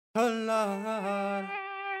Oh Lord,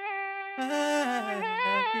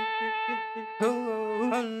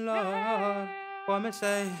 oh Lord, what me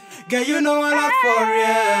say? Girl, you know I love for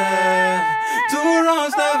you. 2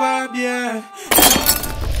 rounds never be.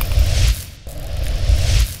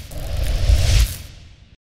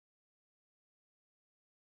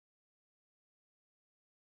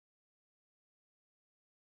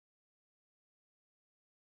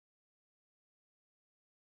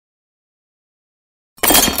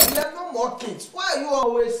 You have no more kids. Why are you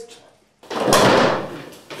always...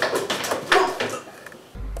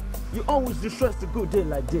 You always distress a good day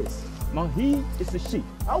like this. Now he is a she.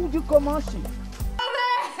 How would you come on she?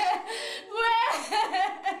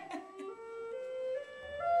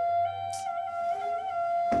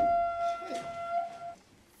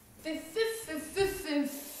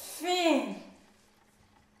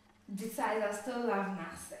 Besides, I still love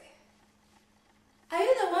Nancy. Are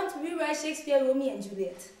you the one to rewrite Shakespeare, Romeo and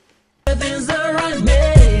Juliet? Things are right,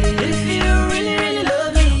 babe. If you really, really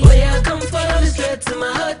love me, oh yeah, come follow me straight to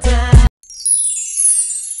my hotel.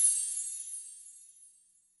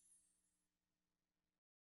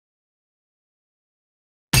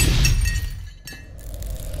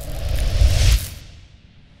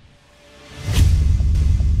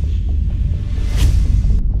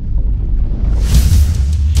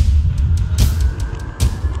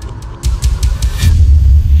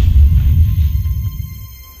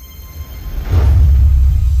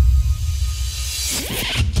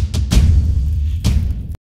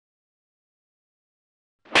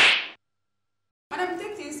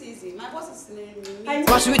 My boss is saying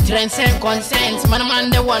Wash with rents and consent. Man,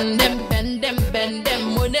 the one them, bend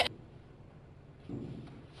them, money.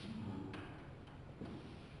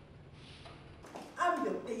 I'm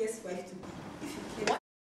your biggest wife to be. If you care.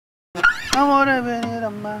 I wanna be in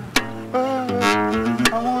a man.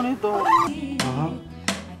 I want it all. I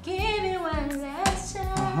give you one last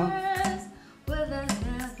chance. With a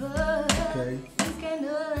sample. Okay. You can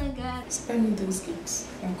no longer spare me those gifts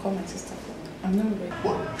and call my sister for me. I'm not ready.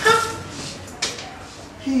 What?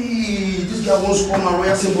 Hey, this guy wants to call my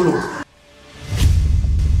royal symbol.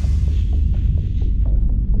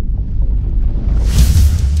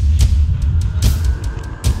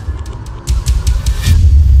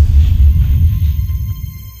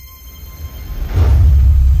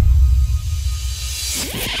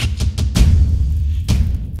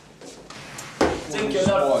 Think you're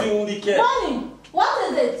not feeling the cat. Mommy,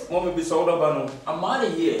 what is it? Mommy be sold up. I'm out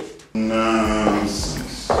of here.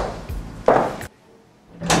 Nonsense.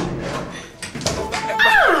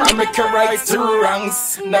 I make a right to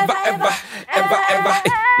wrongs. Never ever, ever, ever.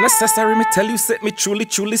 Necessary me tell you, set me truly,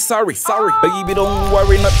 truly sorry. Sorry. Baby, don't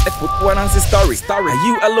worry, not a quick one answer story. Story.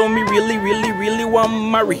 You alone me really, really, really want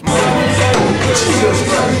marry.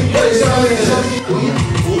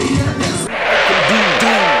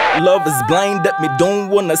 Love is blind that me don't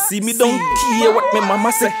wanna see. Me don't care what me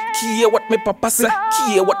mama say, care what me papa say,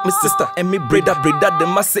 care what me sister and me brother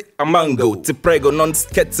them a say. A mango, ti prego, non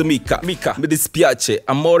scherzo mica. Mi dispiace,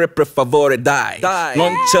 amore per favore, dai.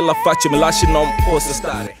 Non ce la faccio, mi lasci, non posso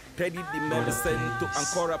stare. Credi di me, mi sento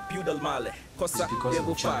ancora più del male. Cosa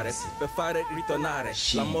devo fare per fare ritornare?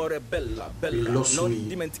 L'amore è bella, non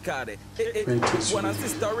dimenticare. One answer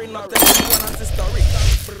story, not one answer story.